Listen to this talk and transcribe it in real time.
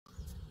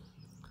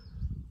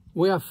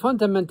We are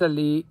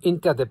fundamentally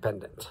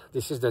interdependent.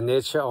 This is the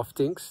nature of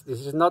things.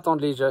 This is not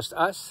only just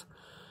us.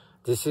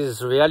 This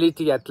is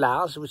reality at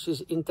large, which is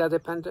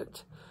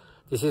interdependent.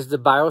 This is the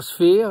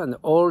biosphere and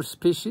all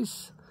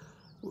species,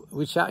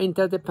 which are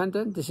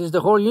interdependent. This is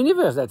the whole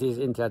universe that is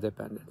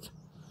interdependent.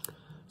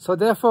 So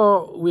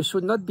therefore, we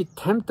should not be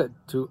tempted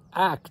to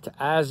act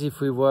as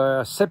if we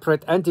were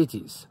separate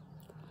entities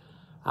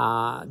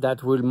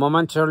that will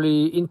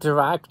momentarily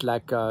interact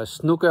like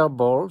snooker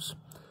balls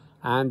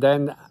and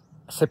then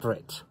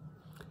separate.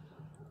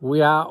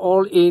 We are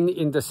all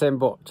in the same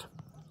boat.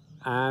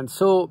 And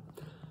so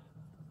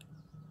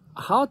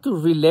how to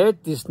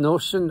relate this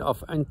notion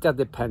of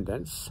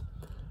interdependence,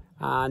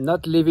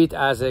 not leave it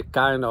as a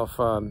kind of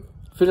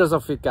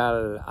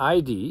philosophical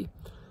idea,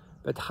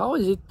 but how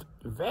is it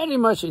very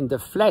much in the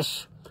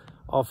flesh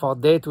of our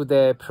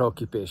day-to-day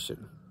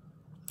preoccupation?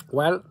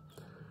 Well,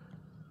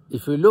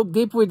 if we look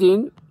deep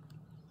within,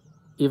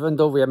 even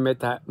though we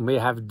may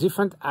have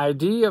different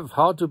idea of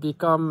how to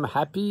become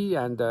happy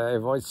and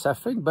avoid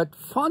suffering, but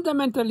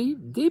fundamentally,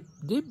 deep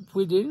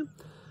within,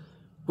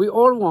 we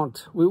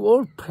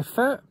all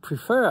prefer,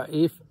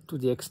 if to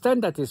the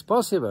extent that is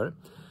possible,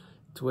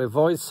 to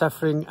avoid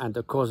suffering and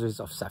the causes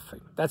of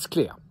suffering. That's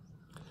clear.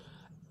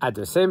 At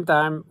the same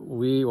time,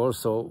 we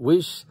also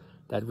wish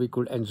that we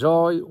could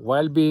enjoy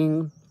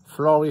well-being,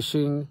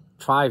 flourishing,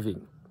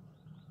 thriving.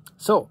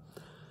 So,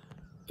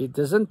 it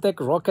doesn't take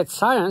rocket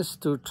science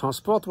to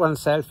transport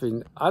oneself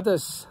in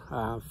others,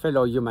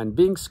 fellow human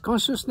beings'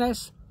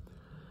 consciousness,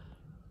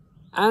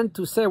 and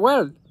to say,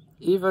 well,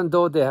 even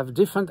though they have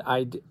different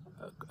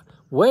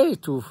ways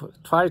to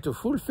try to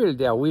fulfill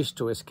their wish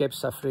to escape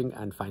suffering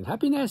and find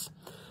happiness,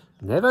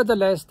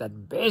 nevertheless,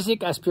 that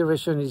basic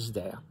aspiration is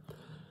there.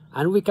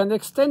 And we can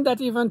extend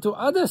that even to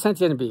other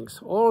sentient beings,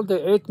 all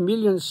the 8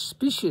 million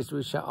species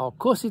which are our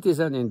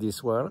co-citizens in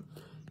this world.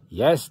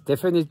 Yes,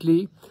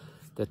 definitely,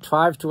 they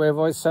try to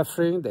avoid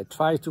suffering, they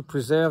try to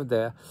preserve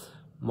their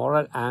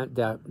moral and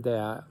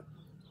their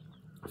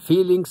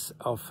feelings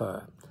of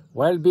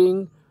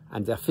well-being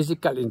and their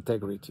physical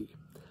integrity.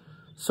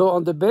 So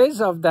on the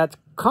basis of that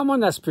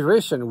common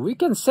aspiration, we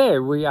can say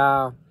we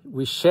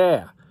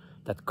share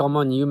that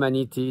common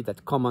humanity,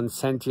 that common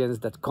sentience,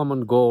 that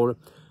common goal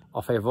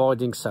of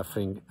avoiding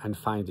suffering and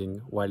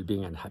finding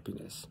well-being and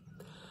happiness.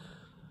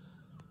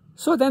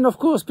 So then, of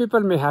course,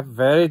 people may have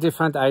very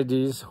different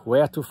ideas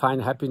where to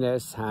find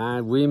happiness,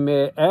 and we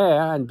may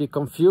err and be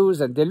confused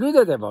and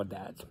deluded about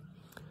that.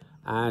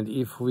 And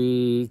if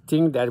we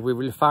think that we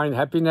will find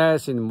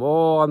happiness in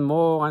more and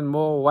more and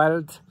more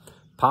wealth,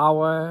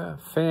 power,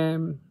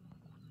 fame,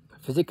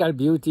 physical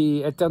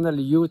beauty, eternal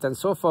youth, and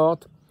so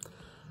forth,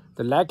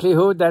 the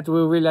likelihood that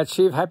we will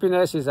achieve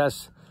happiness is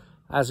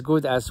as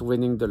good as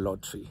winning the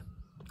lottery.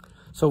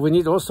 So we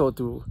need also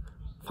to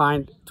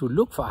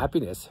look for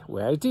happiness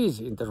where it is,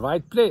 in the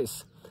right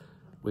place,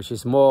 which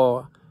is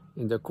more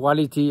in the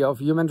quality of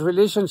human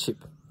relationship,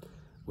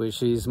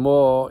 which is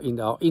more in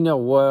our inner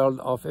world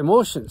of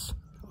emotions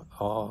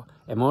or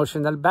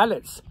emotional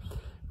balance,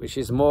 which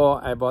is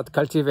more about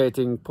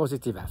cultivating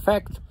positive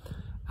affect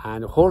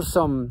and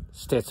wholesome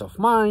states of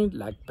mind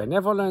like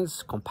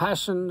benevolence,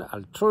 compassion,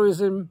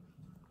 altruism,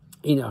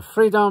 inner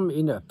freedom,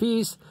 inner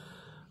peace,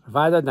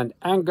 rather than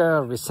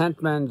anger,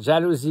 resentment,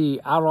 jealousy,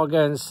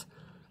 arrogance,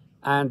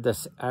 and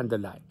the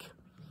like.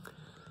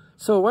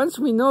 So once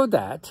we know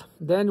that,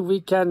 then we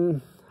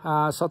can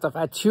sort of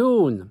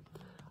attune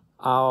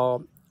our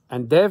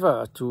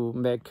endeavor to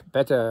make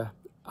better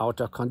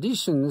outer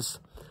conditions,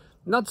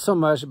 not so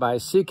much by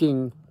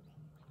seeking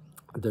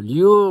the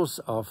lures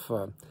of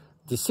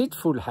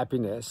deceitful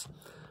happiness,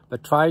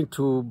 but trying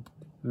to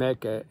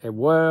make a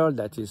world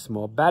that is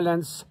more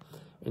balanced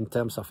in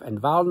terms of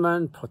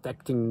environment,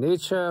 protecting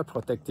nature,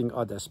 protecting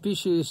other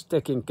species,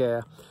 taking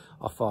care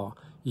of our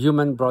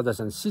human brothers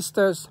and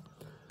sisters.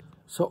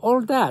 So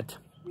all that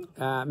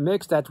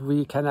makes that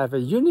we can have a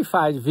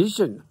unified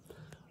vision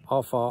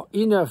of our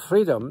inner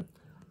freedom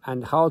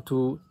and how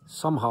to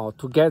somehow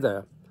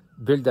together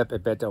build up a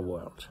better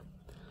world.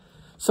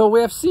 So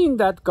we have seen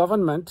that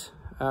government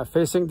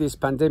facing this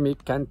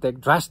pandemic can take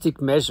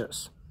drastic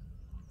measures.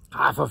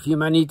 Half of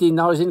humanity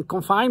now is in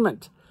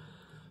confinement.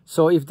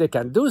 So if they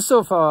can do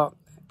so for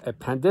a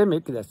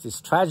pandemic that is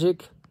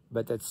tragic,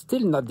 but it's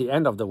still not the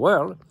end of the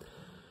world,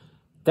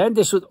 then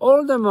they should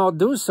all the more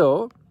do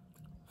so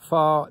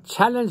for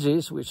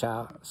challenges which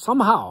are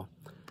somehow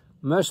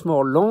much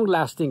more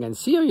long-lasting and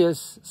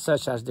serious,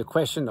 such as the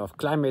question of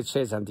climate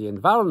change and the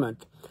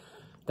environment,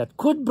 that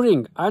could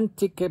bring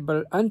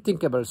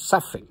unthinkable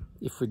suffering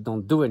if we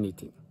don't do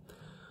anything.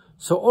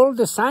 So all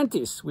the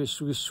scientists,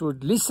 which we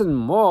should listen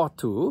more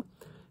to,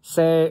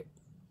 say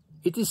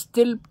it is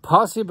still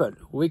possible,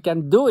 we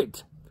can do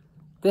it.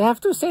 They have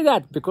to say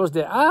that because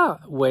there are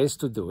ways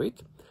to do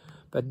it.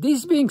 But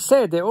this being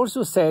said, they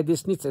also say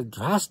this needs a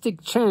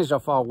drastic change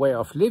of our way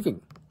of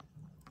living.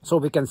 So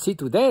we can see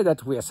today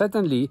that we are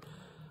certainly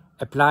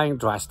applying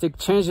drastic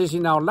changes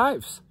in our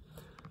lives.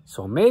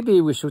 So maybe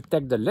we should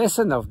take the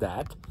lesson of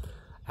that,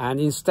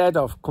 and instead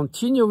of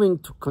continuing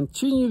to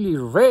continually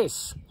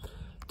race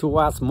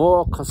towards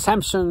more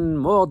consumption,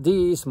 more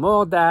this,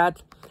 more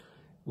that.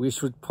 We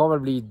should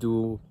probably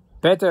do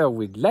better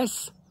with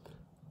less,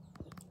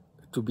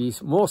 to be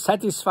more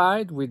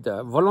satisfied with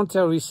the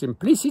voluntary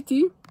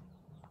simplicity,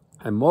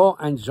 a more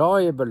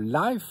enjoyable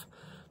life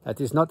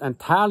that is not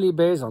entirely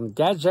based on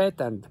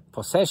gadgets and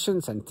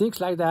possessions and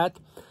things like that,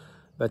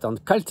 but on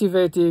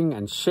cultivating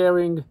and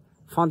sharing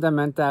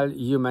fundamental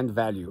human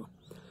value.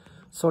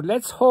 So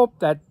let's hope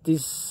that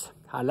this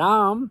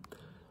alarm,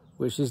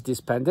 which is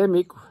this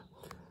pandemic,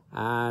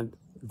 and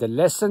the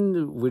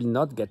lesson will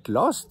not get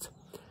lost,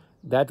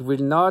 that will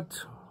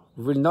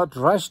not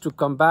rush to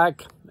come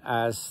back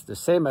as the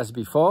same as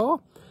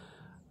before,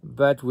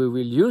 but we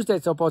will use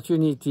that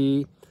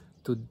opportunity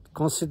to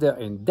consider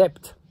in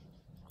depth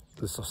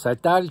the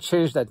societal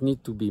change that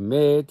need to be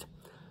made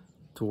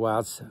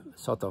towards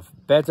sort of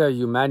better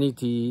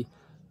humanity,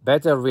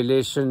 better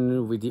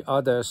relation with the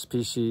other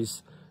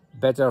species,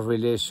 better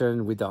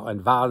relation with our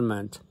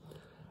environment,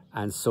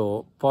 and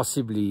so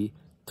possibly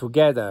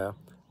together,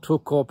 through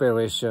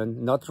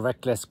cooperation, not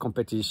reckless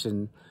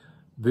competition,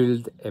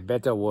 build a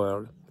better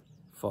world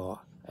for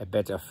a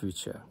better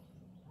future.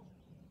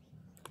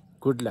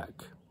 Good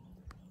luck.